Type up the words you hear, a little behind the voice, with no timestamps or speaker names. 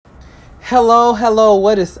Hello,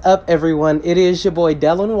 what is up, everyone? It is your boy,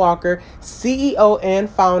 Delon Walker, CEO and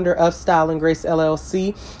founder of Style and Grace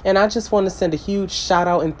LLC, and I just want to send a huge shout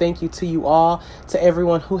out and thank you to you all, to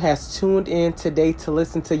everyone who has tuned in today to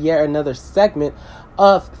listen to yet another segment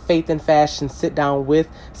of Faith and Fashion Sit Down with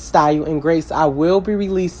Style and Grace. I will be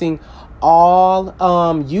releasing all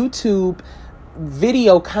YouTube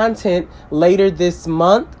video content later this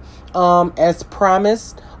month, as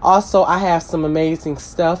promised. Also, I have some amazing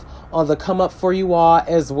stuff on the come up for you all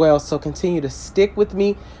as well. So continue to stick with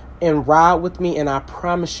me and ride with me, and I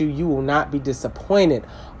promise you, you will not be disappointed.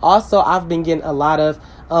 Also, I've been getting a lot of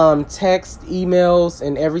text, emails,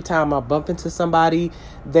 and every time I bump into somebody,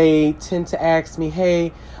 they tend to ask me,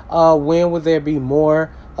 hey, when will there be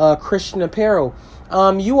more Christian apparel?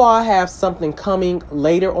 You all have something coming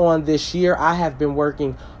later on this year. I have been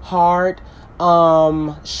working hard.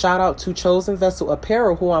 Shout out to Chosen Vessel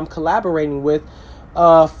Apparel, who I'm collaborating with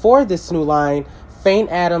for this new line.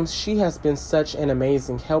 Faint Adams, she has been such an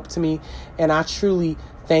amazing help to me, and I truly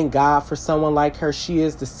thank God for someone like her. She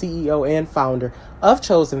is the CEO and founder of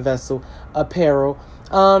Chosen Vessel Apparel.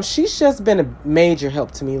 She's just been a major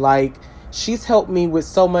help to me. Like, she's helped me with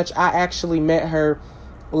so much. I actually met her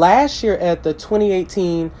last year at the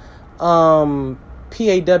 2018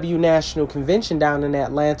 PAW National Convention down in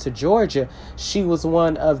Atlanta, Georgia. She was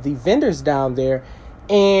one of the vendors down there,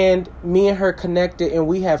 and me and her connected, and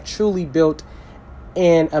we have truly built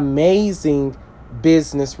an amazing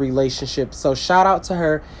business relationship. So shout out to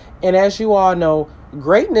her. And as you all know,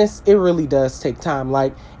 greatness, it really does take time.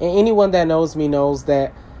 Like, and anyone that knows me knows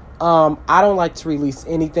that I don't like to release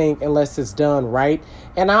anything unless it's done right.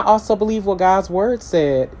 And I also believe what God's word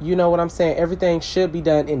said. You know what I'm saying? Everything should be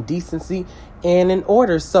done in decency and in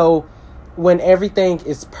order. So when everything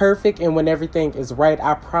is perfect and when everything is right,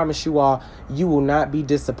 I promise you all, you will not be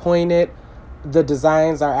disappointed. The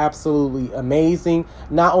designs are absolutely amazing.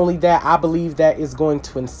 Not only that, I believe that is going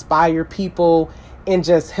to inspire people and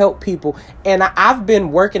just help people. And I've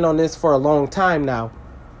been working on this for a long time now.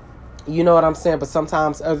 You know what I'm saying? But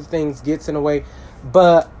sometimes other things gets in the way.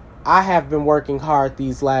 But I have been working hard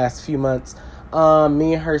these last few months.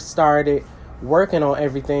 Me and her started working on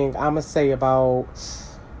everything, I'm going to say about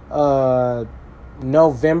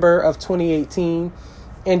November of 2018.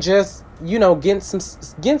 And just, getting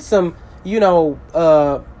some,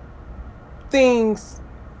 things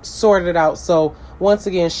sorted out. So once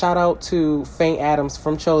again, shout out to Faint Adams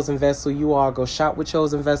from Chosen Vessel. You all go shop with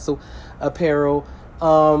Chosen Vessel Apparel.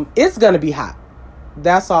 It's going to be hot.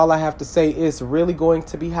 That's all I have to say. It's really going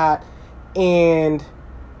to be hot, and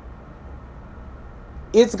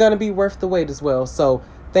it's going to be worth the wait as well. So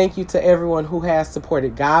thank you to everyone who has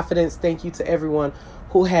supported Godfidence. Thank you to everyone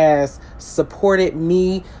who has supported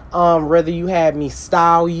me, whether you had me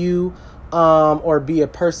style you, or be a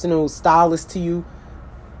personal stylist to you.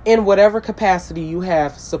 In whatever capacity you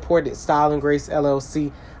have supported Style and Grace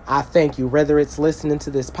LLC, I thank you. Whether it's listening to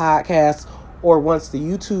this podcast or once the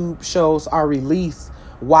YouTube shows are released,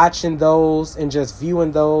 watching those and just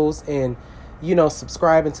viewing those and,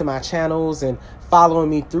 subscribing to my channels and following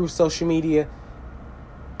me through social media,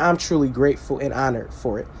 I'm truly grateful and honored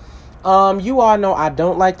for it. You all know I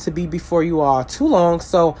don't like to be before you all too long,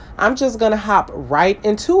 so I'm just going to hop right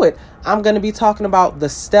into it. I'm going to be talking about the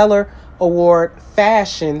Stellar Award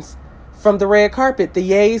fashions from the red carpet, the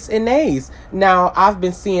yays and nays. Now, I've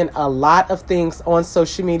been seeing a lot of things on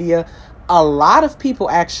social media. A lot of people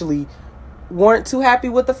actually weren't too happy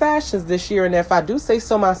with the fashions this year. And if I do say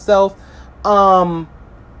so myself, I'm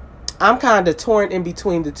kind of torn in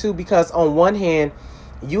between the two, because on one hand,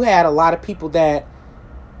 you had a lot of people that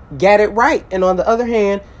get it right. And on the other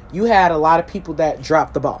hand, you had a lot of people that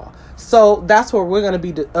dropped the ball. So that's what we're going to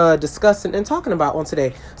be discussing and talking about on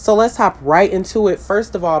today. So let's hop right into it.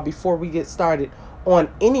 First of all, before we get started on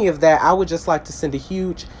any of that, I would just like to send a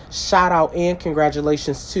huge shout out and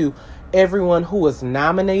congratulations to everyone who was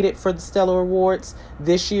nominated for the Stellar Awards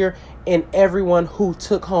this year and everyone who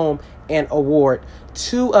took home an award.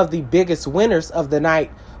 Two of the biggest winners of the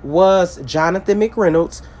night was Jonathan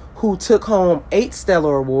McReynolds, who took home 8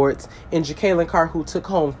 Stellar Awards, and Jacqueline Carr, who took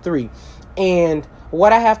home 3. And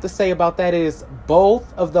what I have to say about that is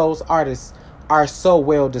both of those artists are so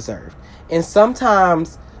well deserved. And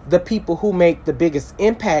sometimes the people who make the biggest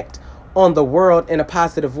impact on the world in a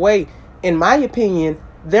positive way, in my opinion,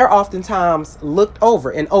 they're oftentimes looked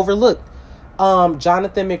over and overlooked.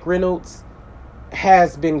 Jonathan McReynolds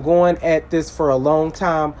has been going at this for a long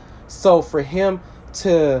time. So for him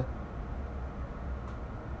to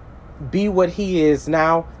be what he is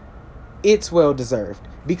now, it's well deserved,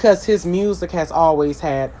 because his music has always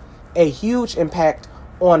had a huge impact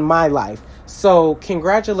on my life. So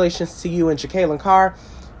congratulations to you and Jacqueline Carr.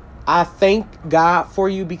 I thank God for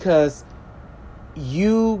you because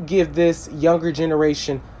you give this younger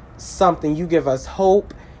generation something. You give us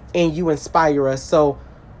hope and you inspire us. So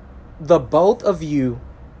the both of you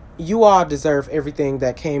all deserve everything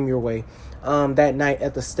that came your way that night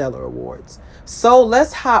at the Stellar Awards. So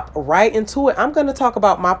let's hop right into it. I'm going to talk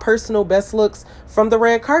about my personal best looks from the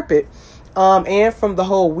red carpet, and from the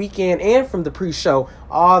whole weekend, and from the pre-show,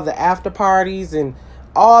 all the after parties and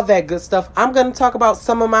all that good stuff. I'm going to talk about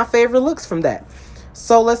some of my favorite looks from that.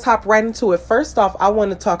 So let's hop right into it. First off, I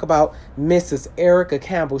want to talk about Mrs. Erica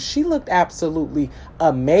Campbell. She looked absolutely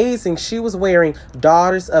amazing. She was wearing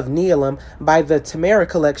Daughters of Neelam by the Tamara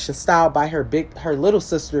collection, styled by her little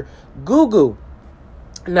sister, Gugu.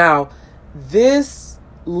 Now, this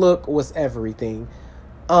look was everything.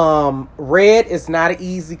 Red is not an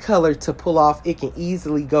easy color to pull off. It can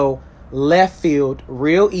easily go left field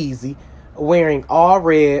real easy, wearing all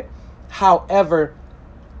red. However,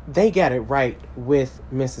 they got it right with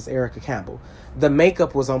Mrs. Erica Campbell. The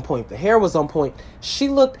makeup was on point. The hair was on point. She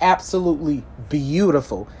looked absolutely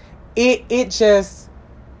beautiful. It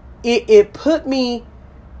put me,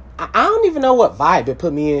 I don't even know what vibe it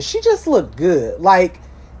put me in. She just looked good. Like,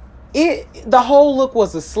 the whole look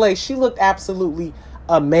was a slay. She looked absolutely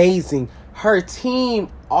amazing. Her team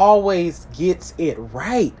always gets it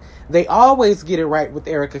right. They always get it right with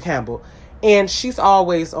Erica Campbell. And she's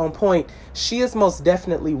always on point. She is most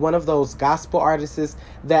definitely one of those gospel artists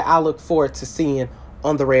that I look forward to seeing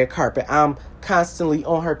on the red carpet. I'm constantly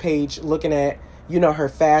on her page looking at, her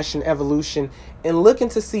fashion evolution and looking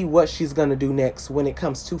to see what she's going to do next when it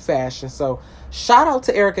comes to fashion. So shout out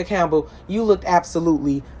to Erica Campbell. You looked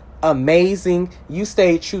absolutely amazing. You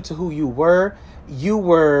stayed true to who you were.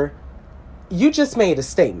 You just made a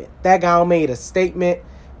statement. That gown made a statement.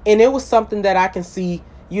 And it was something that I can see,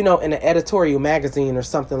 in an editorial magazine or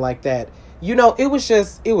something like that.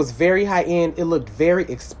 It was very high end. It looked very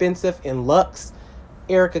expensive in luxe.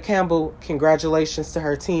 Erica Campbell, congratulations to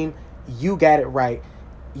her team. You got it right.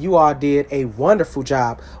 You all did a wonderful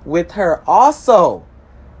job with her. Also,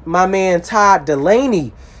 my man Todd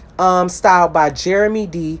Delaney, styled by Jeremy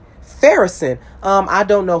D. Farrison. I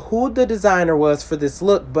don't know who the designer was for this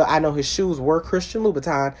look, but I know his shoes were Christian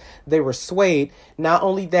Louboutin. They were suede. Not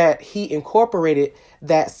only that, he incorporated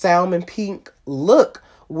that salmon pink look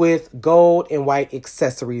with gold and white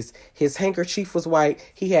accessories. His handkerchief was white.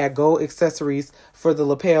 He had gold accessories for the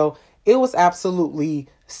lapel. It was absolutely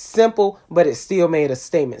simple, but it still made a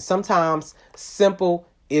statement. Sometimes simple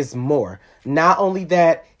is more. Not only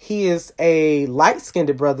that, he is a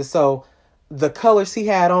light-skinned brother, so the colors he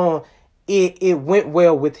had on, it went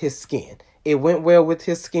well with his skin. It went well with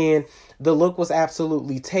his skin. The look was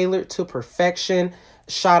absolutely tailored to perfection.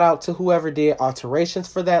 Shout out to whoever did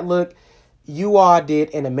alterations for that look. You all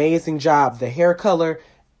did an amazing job. The hair color,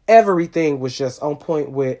 everything was just on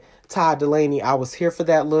point with Todd Delaney. I was here for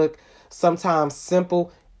that look. Sometimes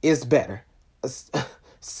simple is better.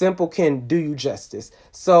 Simple can do you justice.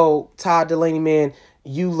 So Todd Delaney, man,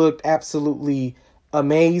 you looked absolutely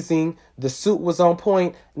amazing. The suit was on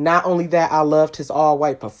point. Not only that, I loved his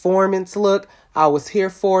all-white performance look. I was here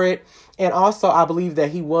for it. And also, I believe that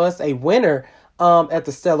he was a winner at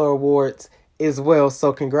the Stellar Awards as well.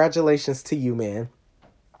 So congratulations to you, man.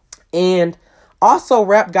 And also,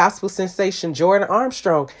 rap gospel sensation Jordan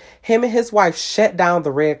Armstrong, him and his wife shut down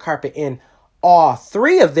the red carpet in all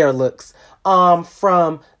three of their looks.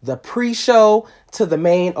 From the pre-show to the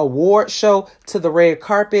main award show to the red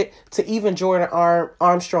carpet to even Jordan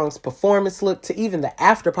Armstrong's performance look to even the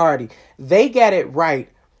after party. They got it right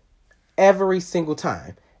every single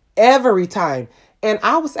time. Every time. And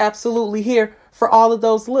I was absolutely here for all of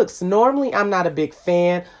those looks. Normally, I'm not a big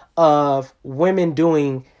fan of women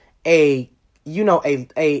doing a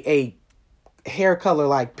hair color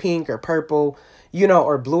like pink or purple,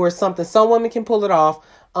 or blue or something. Some women can pull it off.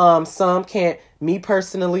 Some can't. Me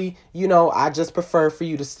personally, I just prefer for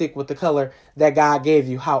you to stick with the color that God gave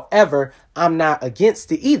you. However, I'm not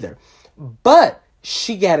against it either. But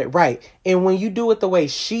she got it right. And when you do it the way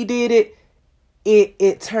she did it,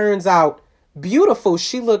 it turns out beautiful.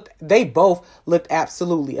 They both looked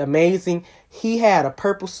absolutely amazing. He had a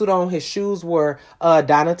purple suit on. His shoes were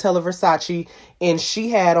Donatella Versace. And she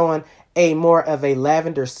had on a more of a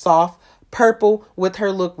lavender soft purple with her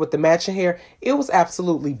look with the matching hair. It was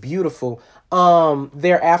absolutely beautiful.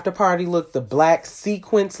 Their after party look, the black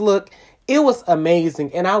sequence look, it was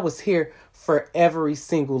amazing. And I was here for every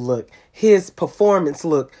single look. His performance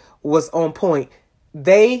look was on point.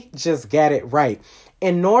 They just got it right.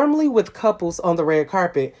 And normally with couples on the red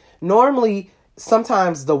carpet,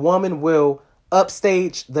 sometimes the woman will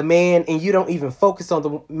upstage the man and you don't even focus on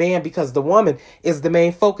the man because the woman is the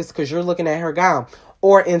main focus because you're looking at her gown.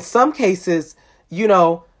 Or in some cases,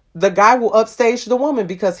 the guy will upstage the woman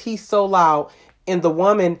because he's so loud and the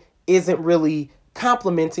woman isn't really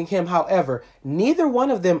complimenting him. However, neither one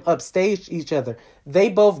of them upstaged each other. They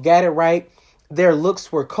both got it right. Their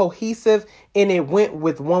looks were cohesive and it went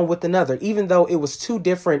with one with another. Even though it was two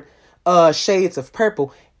different shades of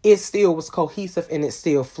purple, it still was cohesive and it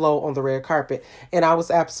still flowed on the red carpet. And I was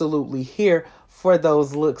absolutely here for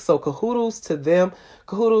those looks. So kudos to them.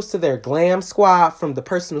 Kudos to their glam squad, from the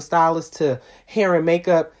personal stylist to hair and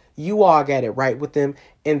makeup. You all got it right with them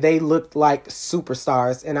and they looked like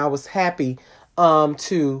superstars. And I was happy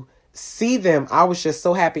to see them. I was just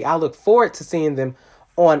so happy. I look forward to seeing them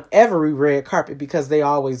on every red carpet because they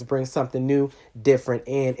always bring something new, different,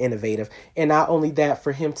 and innovative. And not only that,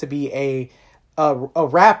 for him to be a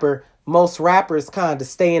rapper, most rappers kind of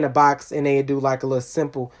stay in a box and they do like a little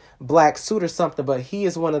simple black suit or something, but he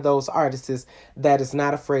is one of those artists that is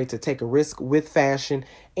not afraid to take a risk with fashion.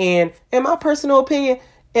 And in my personal opinion,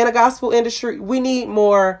 in a gospel industry, we need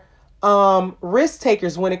more risk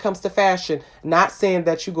takers when it comes to fashion. Not saying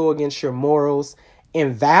that you go against your morals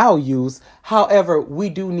and values. However, we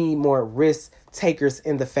do need more risk takers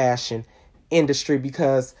in the fashion industry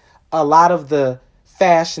because a lot of the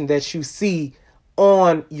fashion that you see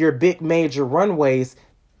on your big major runways,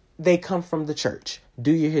 they come from the church.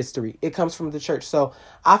 Do your history. It comes from the church. So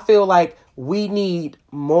I feel like we need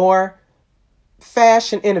more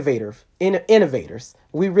fashion innovators.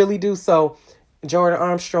 We really do. So Jordan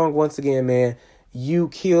Armstrong, once again, man, you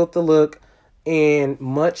killed the look and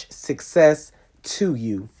much success to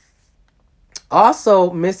you. Also,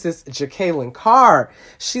 Mrs. Jekalyn Carr,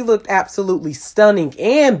 she looked absolutely stunning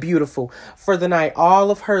and beautiful for the night. All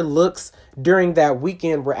of her looks during that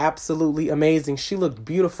weekend were absolutely amazing. She looked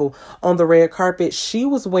beautiful on the red carpet. She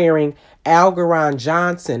was wearing Algernon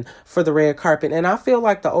Johnson for the red carpet. And I feel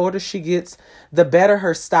like the older she gets, the better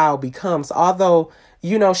her style becomes. Although,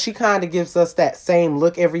 she kind of gives us that same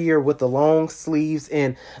look every year with the long sleeves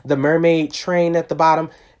and the mermaid train at the bottom.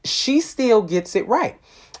 She still gets it right.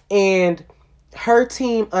 And her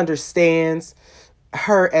team understands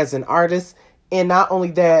her as an artist. And not only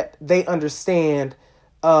that, they understand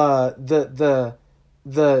her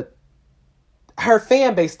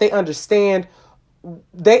fan base. They understand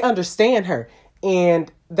her.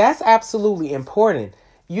 And that's absolutely important.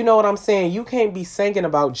 You know what I'm saying? You can't be singing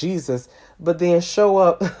about Jesus, but then show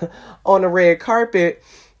up on the red carpet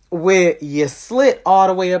with your slit all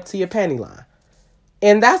the way up to your panty line.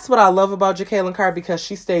 And that's what I love about Jekalyn Carr, because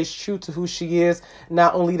she stays true to who she is.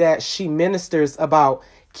 Not only that, she ministers about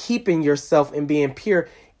keeping yourself and being pure.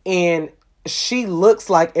 And she looks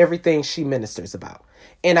like everything she ministers about.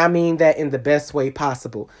 And I mean that in the best way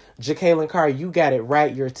possible. Jekalyn Carr, you got it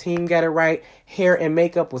right. Your team got it right. Hair and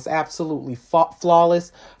makeup was absolutely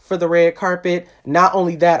flawless for the red carpet. Not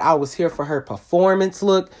only that, I was here for her performance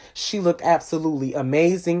look. She looked absolutely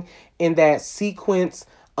amazing in that sequence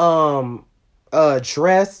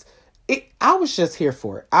dress. I was just here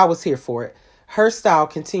for it. I was here for it. Her style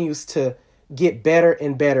continues to get better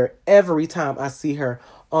and better every time I see her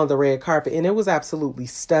on the red carpet. And it was absolutely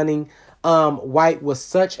stunning. White was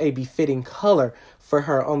such a befitting color for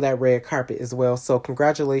her on that red carpet as well. So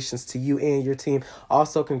congratulations to you and your team.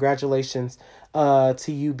 Also, congratulations to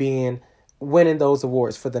you winning those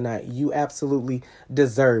awards for the night. You absolutely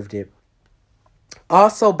deserved it.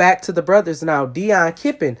 Also, back to the brothers now. Deion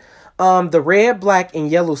Kippen. The red, black, and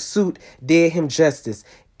yellow suit did him justice.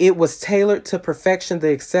 It was tailored to perfection.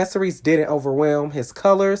 The accessories didn't overwhelm his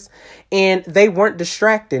colors, and they weren't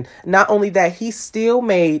distracting. Not only that, he still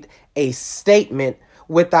made a statement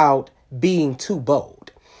without being too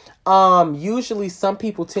bold. Usually some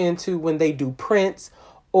people tend to, when they do prints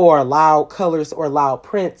or loud colors or loud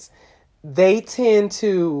prints, they tend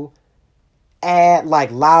to add like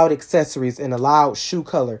loud accessories and a loud shoe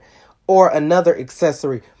color or another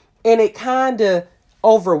accessory. And it kind of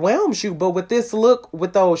overwhelms you. But with this look,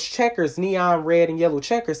 with those checkers, neon red and yellow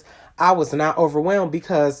checkers, I was not overwhelmed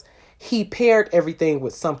because he paired everything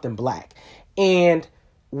with something black. And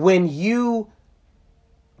when you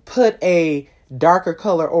put a darker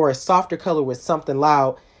color or a softer color with something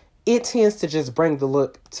loud, it tends to just bring the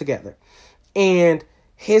look together. And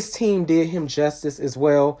his team did him justice as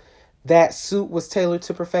well. That suit was tailored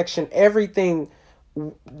to perfection. Everything,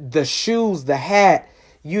 the shoes, the hat,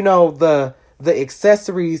 the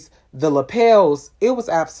accessories, the lapels, it was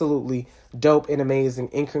absolutely dope and amazing.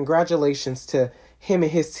 And congratulations to him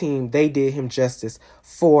and his team. They did him justice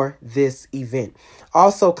for this event.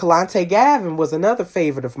 Also, Kalante Gavin was another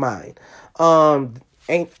favorite of mine.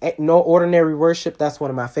 Ain't No Ordinary Worship. That's one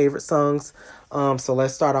of my favorite songs. So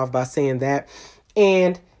let's start off by saying that.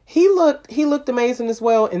 And he looked amazing as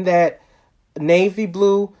well in that navy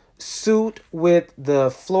blue suit with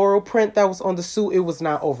the floral print that was on the suit. It was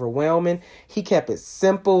not overwhelming. He kept it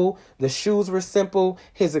simple. The shoes were simple.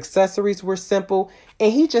 His accessories were simple.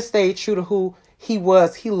 And he just stayed true to who he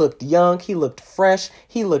was. He looked young. He looked fresh.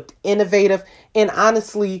 He looked innovative. And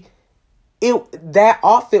honestly, that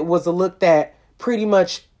outfit was a look that pretty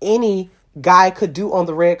much any guy could do on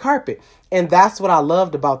the red carpet. And that's what I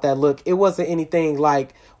loved about that look. It wasn't anything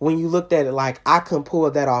like when you looked at it like I couldn't pull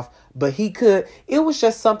that off, but he could. It was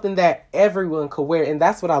just something that everyone could wear. And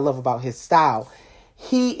that's what I love about his style.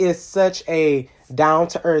 He is such a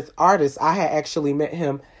down-to-earth artist. I had actually met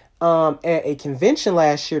him at a convention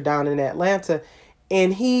last year down in Atlanta,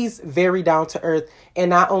 and he's very down-to-earth. And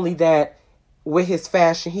not only that, with his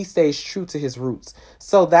fashion, he stays true to his roots.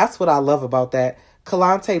 So that's what I love about that.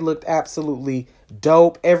 Kalante looked absolutely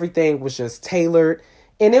dope. Everything was just tailored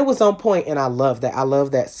and it was on point, and I love that. I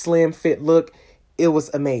love that slim fit look. It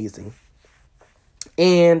was amazing.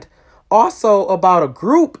 And also about a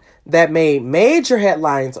group that made major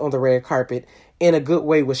headlines on the red carpet in a good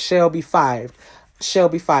way was Shelby 5.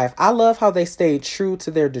 Shelby 5. I love how they stayed true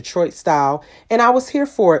to their Detroit style, and I was here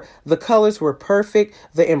for it. The colors were perfect.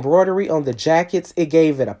 The embroidery on the jackets, it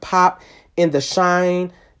gave it a pop. In the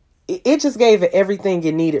shine, it just gave it everything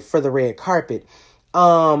it needed for the red carpet.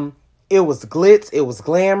 It was glitz, it was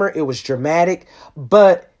glamour, it was dramatic,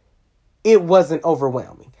 but it wasn't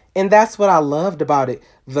overwhelming. And that's what I loved about it.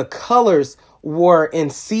 The colors were in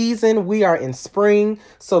season. We are in spring,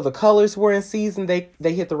 so the colors were in season. They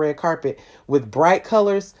hit the red carpet with bright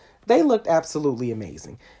colors. They looked absolutely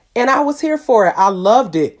amazing. And I was here for it. I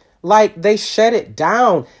loved it. Like, they shut it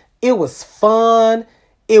down. It was fun.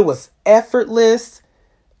 It was effortless,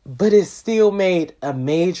 but it still made a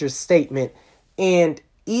major statement. And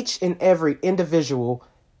each and every individual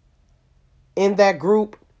in that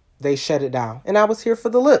group, they shut it down. And I was here for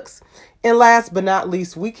the looks. And last but not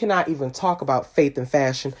least, we cannot even talk about faith and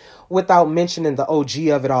fashion without mentioning the OG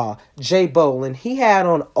of it all, Jay Bolin. He had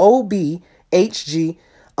on OBHG.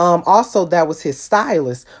 Also, that was his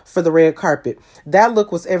stylist for the red carpet. That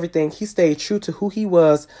look was everything. He stayed true to who he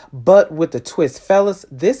was, but with a twist. Fellas,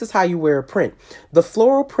 this is how you wear a print. The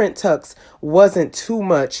floral print tux wasn't too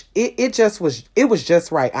much. It was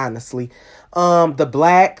just right, honestly. The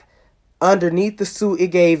black underneath the suit, it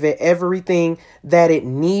gave it everything that it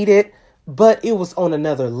needed, but it was on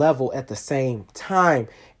another level at the same time.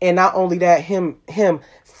 And not only that, him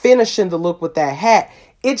finishing the look with that hat,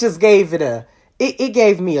 it just gave it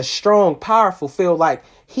gave me a strong, powerful feel like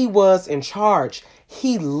he was in charge.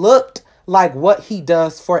 He looked like what he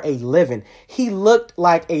does for a living. He looked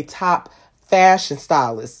like a top fashion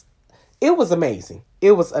stylist. It was amazing.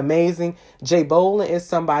 It was amazing. Jay Bolin is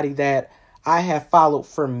somebody that I have followed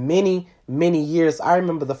for many, many years. I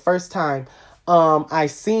remember the first time I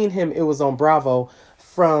seen him, it was on Bravo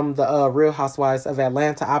from the Real Housewives of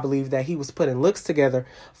Atlanta. I believe that he was putting looks together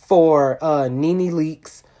for Nene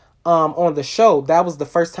Leakes on the show. That was the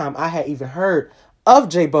first time I had even heard of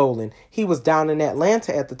Jay Bolin. He was down in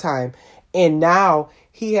Atlanta at the time, and now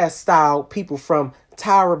he has styled people from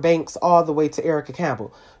Tyra Banks all the way to Erica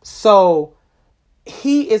Campbell. So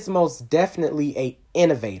he is most definitely an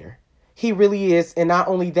innovator. He really is. And not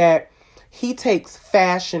only that, he takes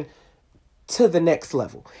fashion to the next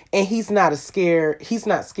level. And he's not scared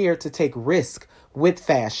to take risk with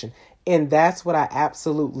fashion. And that's what I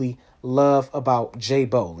absolutely love about Jay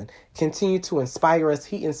Bolin. Continue to inspire us.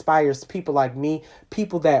 He inspires people like me,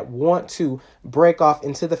 people that want to break off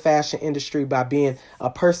into the fashion industry by being a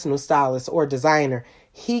personal stylist or designer.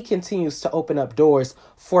 He continues to open up doors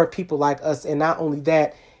for people like us. And not only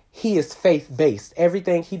that, he is faith-based.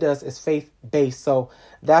 Everything he does is faith-based. So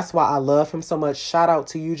that's why I love him so much. Shout out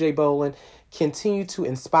to you, Jay Bolin. Continue to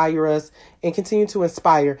inspire us and continue to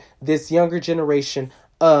inspire this younger generation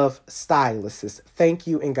of stylists. Thank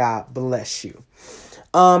you and God bless you.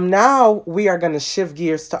 Now we are going to shift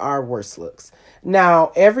gears to our worst looks.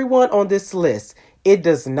 Now, everyone on this list, it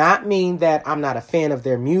does not mean that I'm not a fan of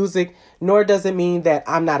their music, nor does it mean that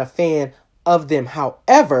I'm not a fan of them.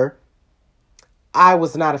 However, I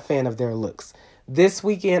was not a fan of their looks. This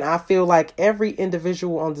weekend, I feel like every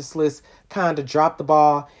individual on this list kind of dropped the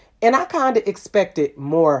ball, and I kind of expected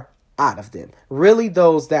more out of them. Really,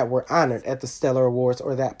 those that were honored at the Stellar Awards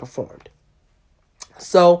or that performed.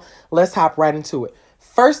 So let's hop right into it.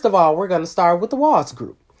 First of all, we're going to start with the Walls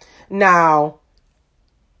Group. Now,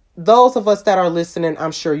 those of us that are listening,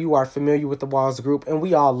 I'm sure you are familiar with the Walls Group, and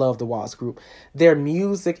we all love the Walls Group. Their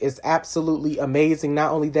music is absolutely amazing.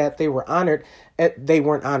 Not only that, they were honored. They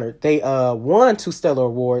weren't honored. They won 2 Stellar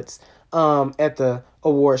Awards at the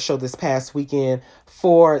award show this past weekend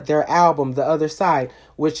for their album, The Other Side,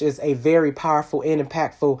 which is a very powerful and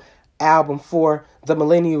impactful album for the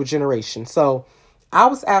millennial generation. So I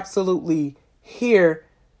was absolutely here,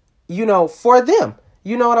 for them.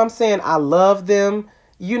 You know what I'm saying? I love them.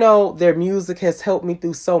 Their music has helped me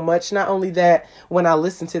through so much. Not only that, when I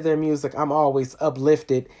listen to their music, I'm always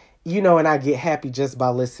uplifted, and I get happy just by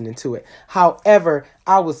listening to it. However,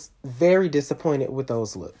 I was very disappointed with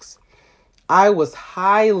those looks. I was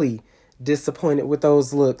highly disappointed with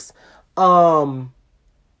those looks. From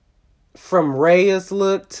Raya's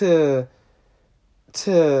look to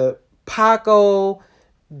Paco,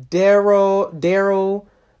 Daryl,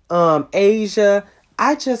 Asia.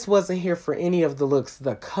 I just wasn't here for any of the looks.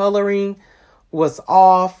 The coloring was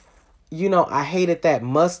off. I hated that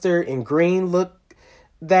mustard and green look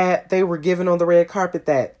that they were given on the red carpet,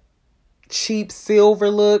 that cheap silver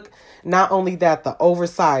look. Not only that, the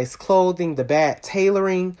oversized clothing, the bad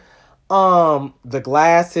tailoring, the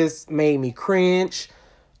glasses made me cringe.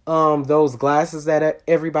 Those glasses that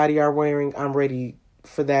everybody are wearing, I'm ready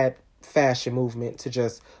for that fashion movement to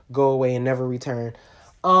just go away and never return.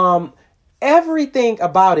 Everything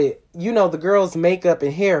about it, the girl's makeup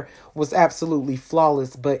and hair was absolutely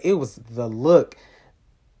flawless, but it was the look,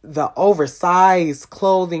 the oversized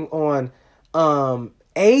clothing on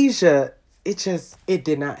Asia. It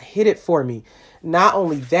did not hit it for me. Not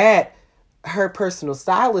only that, her personal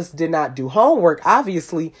stylist did not do homework,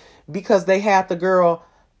 obviously, because they had the girl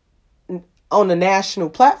on the national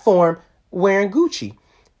platform wearing Gucci.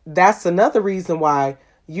 That's another reason why,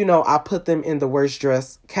 I put them in the worst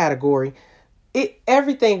dress category.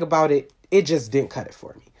 Everything about it just didn't cut it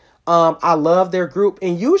for me. I love their group,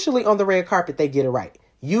 and usually on the red carpet, they get it right.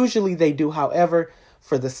 Usually they do. However,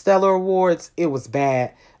 for the Stellar Awards, it was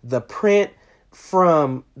bad. The print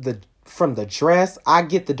from the dress, I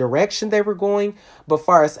get the direction they were going, but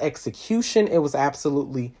far as execution, it was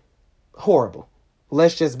absolutely horrible.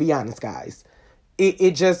 Let's just be honest, guys.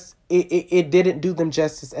 It didn't do them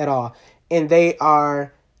justice at all. And they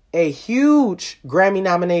are a huge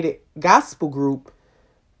Grammy-nominated gospel group.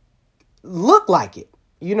 Look like it.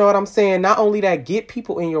 You know what I'm saying? Not only that, get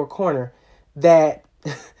people in your corner that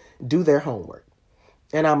do their homework.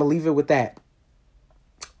 And I'm going to leave it with that.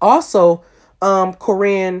 Also,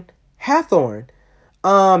 Corinne Hathorn.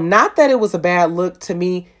 Not that it was a bad look to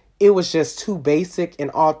me. It was just too basic, and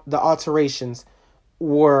the alterations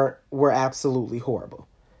were absolutely horrible.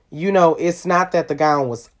 It's not that the gown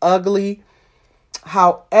was ugly.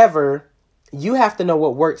 However, you have to know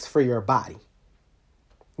what works for your body.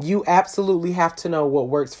 You absolutely have to know what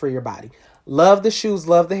works for your body. Love the shoes,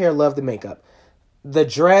 love the hair, love the makeup. The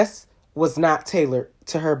dress was not tailored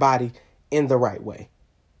to her body in the right way.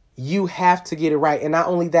 You have to get it right. And not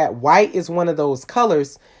only that, white is one of those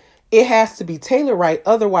colors. It has to be tailored right.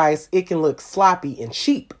 Otherwise, it can look sloppy and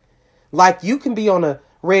cheap. Like you can be on a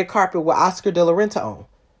red carpet with Oscar de la Renta on.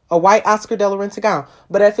 A white Oscar de la Renta gown.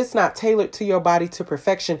 But if it's not tailored to your body to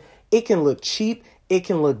perfection, it can look cheap. It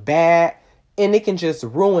can look bad. And it can just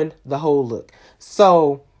ruin the whole look.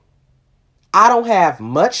 So I don't have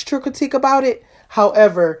much to critique about it.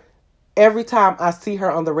 However, every time I see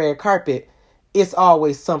her on the red carpet, it's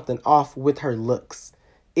always something off with her looks.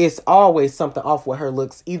 It's always something off with her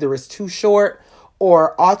looks. Either it's too short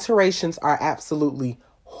or alterations are absolutely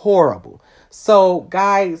horrible. So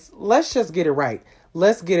guys, let's just get it right.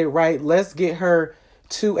 Let's get it right. Let's get her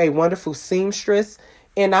to a wonderful seamstress.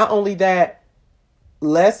 And not only that,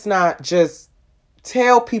 let's not just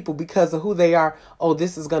tell people because of who they are, oh,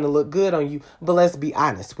 this is going to look good on you. But let's be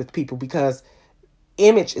honest with people, because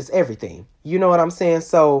image is everything. You know what I'm saying?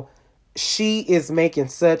 So she is making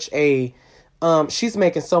she's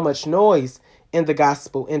making so much noise in the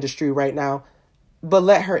gospel industry right now, but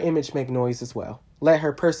let her image make noise as well. Let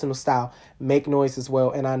her personal style make noise as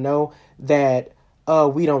well. And I know that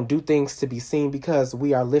we don't do things to be seen, because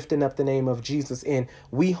we are lifting up the name of Jesus, and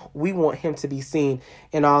we want him to be seen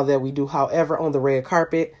in all that we do. However, on the red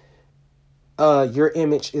carpet, your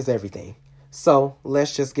image is everything. So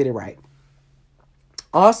let's just get it right.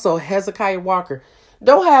 Also, Hezekiah Walker.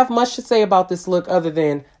 Don't have much to say about this look other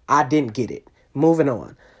than I didn't get it. Moving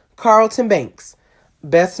on. Carlton Banks,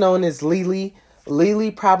 best known as Lily. Lily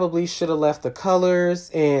probably should have left the colors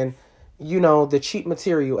and, the cheap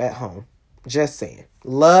material at home. Just saying.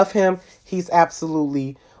 Love him. He's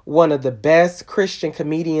absolutely one of the best Christian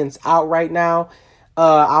comedians out right now.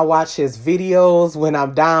 I watch his videos when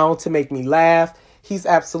I'm down to make me laugh. He's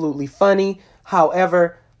absolutely funny.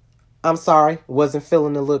 However, I'm sorry, wasn't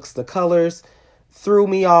feeling the looks. The colors threw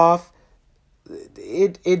me off.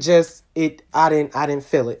 I didn't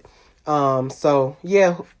feel it. So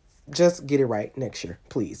yeah, just get it right next year,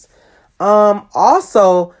 please.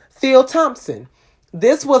 Also, Phil Thompson.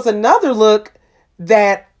 This was another look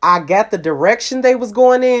that I got the direction they was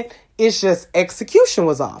going in. It's just execution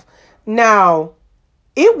was off. Now,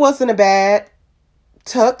 it wasn't a bad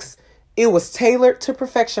tux. It was tailored to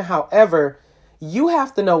perfection. However, you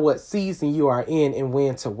have to know what season you are in and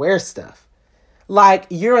when to wear stuff. Like,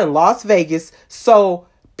 you're in Las Vegas, so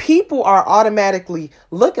people are automatically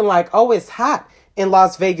looking like, oh, it's hot in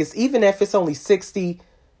Las Vegas. Even if it's only 60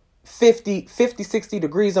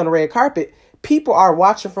 degrees on the red carpet, people are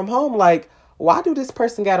watching from home like, why do this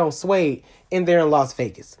person got on suede and they're in Las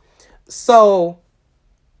Vegas? So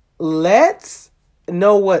let's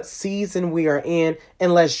know what season we are in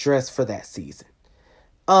and let's dress for that season.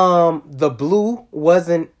 The blue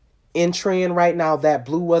wasn't in trend right now. That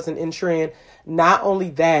blue wasn't in trend. Not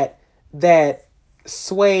only that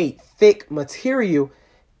suede thick material,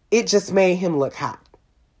 it just made him look hot.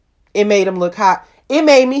 It made him look hot. It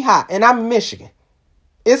made me hot, and I'm in Michigan.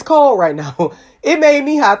 It's cold right now. It made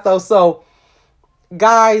me hot though. So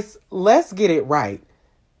guys, let's get it right.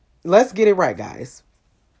 Let's get it right, guys.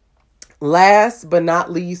 Last but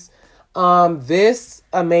not least, this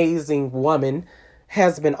amazing woman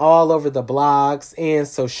has been all over the blogs and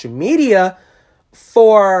social media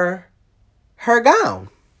for her gown.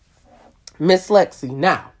 Miss Lexi.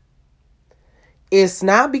 Now, it's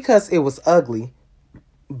not because it was ugly,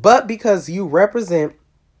 but because you represent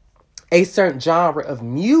a certain genre of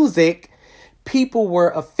music, people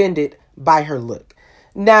were offended by her look.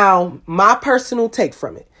 Now, my personal take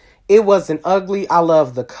from it. It wasn't ugly. I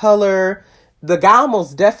love the color. The gown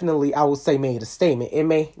most definitely, I would say, made a statement. It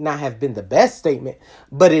may not have been the best statement,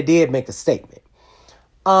 but it did make a statement.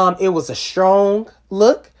 It was a strong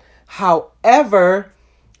look. However,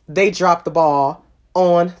 they dropped the ball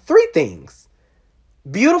on 3 things.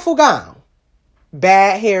 Beautiful gown.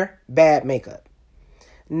 Bad hair, bad makeup.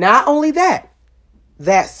 Not only that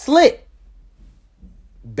slit.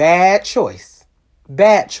 Bad choice.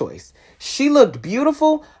 Bad choice. She looked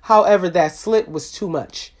beautiful. However, that slit was too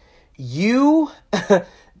much.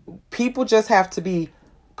 People just have to be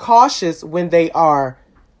cautious when they are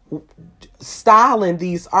styling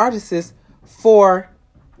these artists for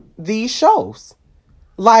these shows.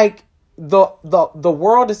 Like, the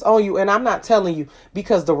world is on you, and I'm not telling you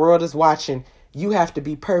because the world is watching, you have to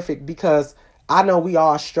be perfect, because I know we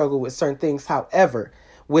all struggle with certain things. However,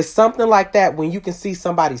 with something like that, when you can see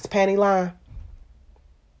somebody's panty line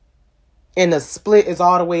and the split is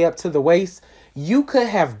all the way up to the waist, you could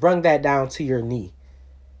have brung that down to your knee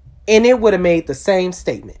and it would have made the same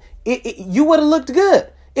statement. You would have looked good.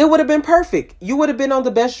 It would have been perfect. You would have been on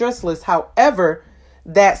the best dress list. However,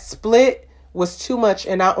 that split was too much.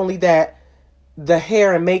 And not only that, the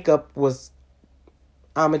hair and makeup was,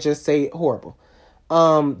 I'ma just say, horrible.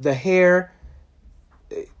 The hair,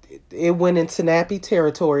 it went into nappy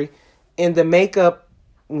territory, and the makeup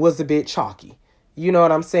was a bit chalky. You know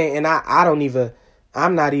what I'm saying? And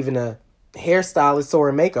I'm not even a hairstylist or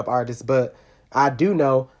a makeup artist, but I do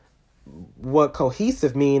know what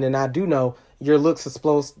cohesive mean, and I do know your looks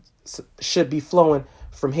should be flowing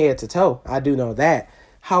from head to toe. I do know that.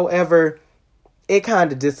 However, it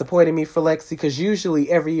kind of disappointed me for Lexi, because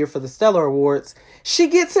usually every year for the Stellar Awards, she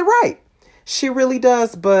gets it right. She really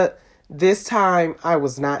does, but this time I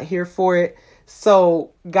was not here for it.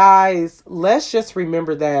 So, guys, let's just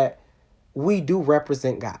remember that we do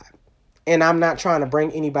represent God. And I'm not trying to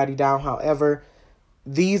bring anybody down. However,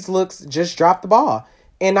 these looks just dropped the ball.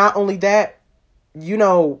 And not only that,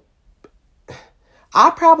 I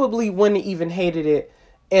probably wouldn't even hated it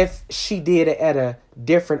if she did it at a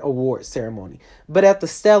different award ceremony. But at the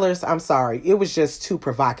Stellars, I'm sorry, it was just too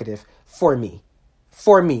provocative for me.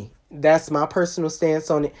 For me. That's my personal stance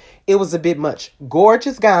on it. It was a bit much.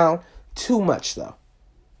 Gorgeous gown, too much though.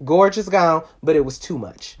 Gorgeous gown, but it was too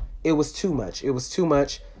much. It was too much. It was too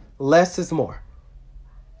much. Less is more.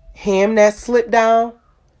 Hem that slip down,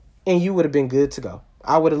 and you would have been good to go.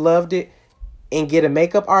 I would have loved it. And get a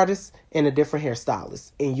makeup artist and a different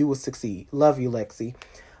hairstylist, and you will succeed. Love you, Lexi.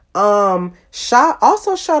 Shout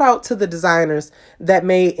out to the designers that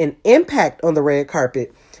made an impact on the red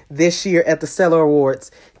carpet this year at the Stellar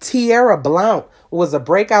Awards. Tierra Blount was a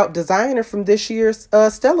breakout designer from this year's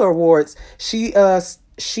Stellar Awards.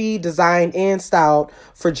 She designed and styled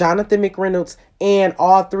for Jonathan McReynolds and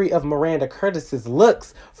all 3 of Miranda Curtis's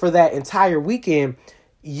looks for that entire weekend.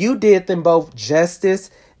 You did them both justice.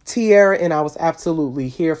 tiara, and I was absolutely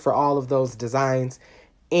here for all of those designs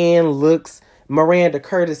and looks. Miranda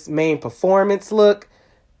Curtis' main performance look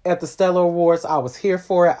at the Stellar Awards, I was here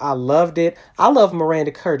for it. I loved it. I love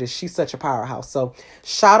Miranda Curtis. She's such a powerhouse. So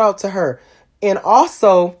shout out to her. And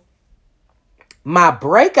also, my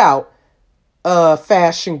breakout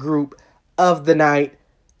fashion group of the night,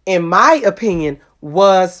 in my opinion,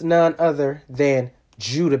 was none other than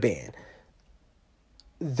Judah Band.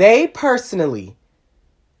 They personally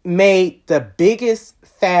made the biggest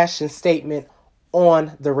fashion statement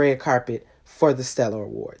on the red carpet for the Stellar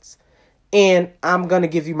Awards. And I'm going to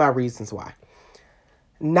give you my reasons why.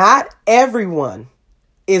 Not everyone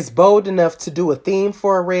is bold enough to do a theme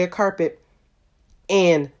for a red carpet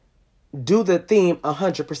and do the theme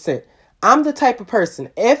 100%. I'm the type of person,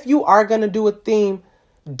 if you are going to do a theme,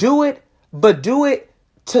 do it, but do it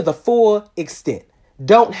to the full extent.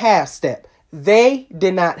 Don't half step. They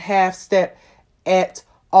did not half step at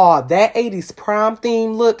all. That 80s prom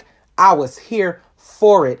theme look, I was here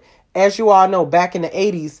for it. As you all know, back in the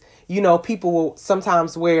 80s, people will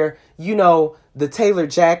sometimes wear, the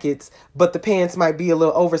tailored jackets, but the pants might be a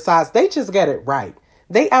little oversized. They just get it right.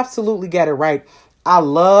 They absolutely get it right. I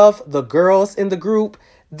love the girls in the group.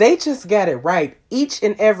 They just got it right. Each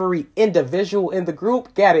and every individual in the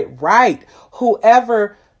group got it right.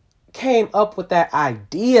 Whoever came up with that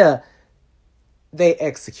idea, they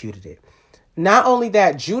executed it. Not only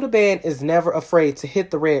that, Judah Band is never afraid to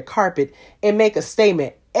hit the red carpet and make a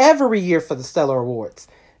statement every year for the Stellar Awards.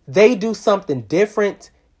 They do something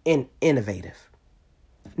different and innovative.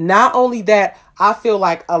 Not only that, I feel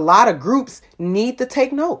like a lot of groups need to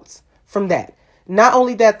take notes from that. Not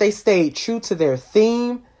only that, they stayed true to their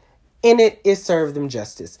theme, and it served them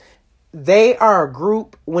justice. They are a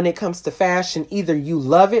group when it comes to fashion, either you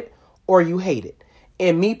love it or you hate it.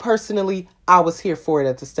 And me personally, I was here for it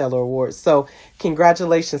at the Stellar Awards. So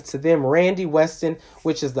congratulations to them. Randy Weston,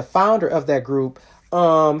 which is the founder of that group,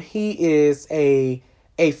 he is a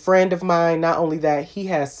friend of mine. Not only that, he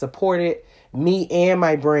has supported me and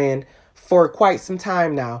my brand for quite some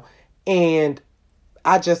time now. And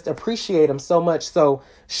I just appreciate him so much. So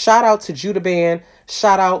shout out to Judah Band.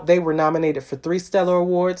 Shout out. They were nominated for 3 Stellar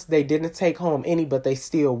Awards. They didn't take home any, but they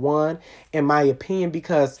still won, in my opinion,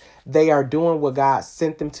 because they are doing what God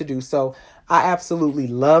sent them to do. So I absolutely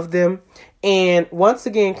love them. And once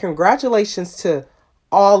again, congratulations to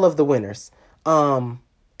all of the winners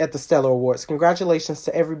at the Stellar Awards. Congratulations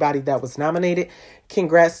to everybody that was nominated.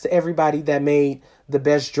 Congrats to everybody that made the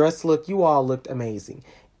best dress look. You all looked amazing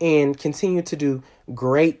and continue to do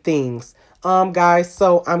great things. Guys,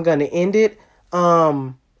 so I'm going to end it.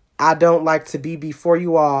 I don't like to be before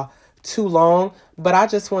you all too long, but I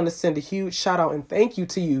just want to send a huge shout out and thank you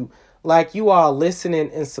to you. Like, you all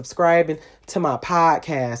listening and subscribing to my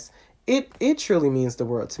podcast. It truly means the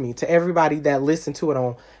world to me. To everybody that listened to it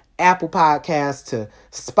on Apple Podcasts, to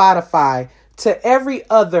Spotify, to every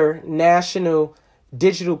other national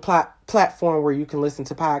digital platform where you can listen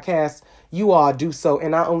to podcasts, you all do so.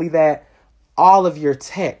 And not only that, all of your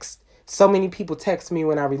texts. So many people text me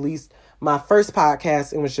when I released my first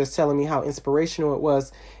podcast and was just telling me how inspirational it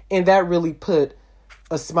was. And that really put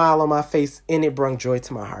a smile on my face, and it brought joy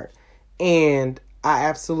to my heart. And I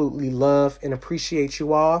absolutely love and appreciate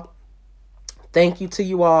you all. Thank you to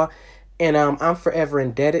you all. And I'm forever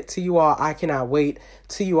indebted to you all. I cannot wait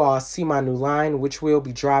till you all see my new line, which will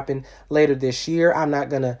be dropping later this year. I'm not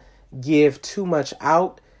going to give too much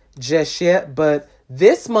out just yet, but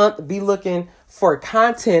this month be looking for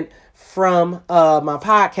content from my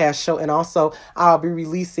podcast show. And also I'll be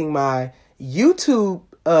releasing my YouTube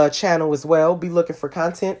channel as well. Be looking for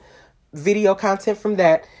content, video content from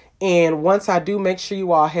that. And once I do, make sure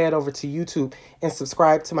you all head over to YouTube and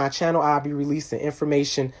subscribe to my channel. I'll be releasing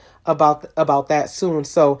information about that soon.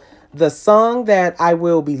 So the song that I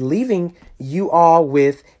will be leaving you all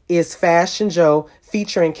with is Fashion Joe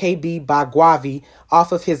featuring KB by Guavi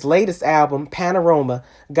off of his latest album, Panorama.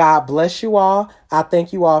 God bless you all. I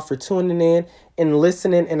thank you all for tuning in and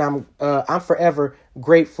listening. And I'm forever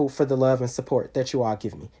grateful for the love and support that you all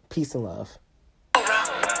give me. Peace and love.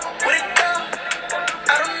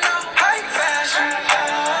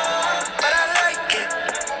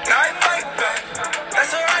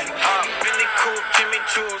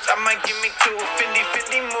 I might give me 2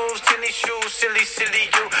 Fendi moves, tennis shoes, silly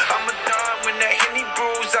you. I'm a dime when that Henny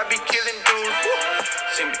brews, I be killing dudes.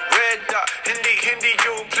 See me red dot, Hindi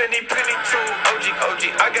you, plenty true. OG,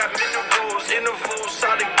 I got minerals, intervals,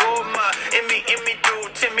 solid gold mine. In me do,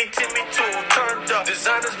 Timmy too. Turned up,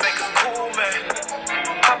 designers make us cool, man.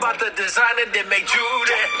 How about the designer that made you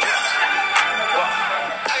that?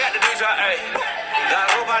 I got the news right, ayy. La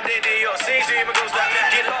ropa de Dios, sí, me gusta.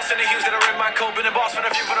 Get lost.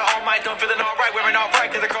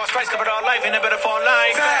 covered all life, ain't a better for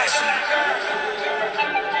life. Fashion.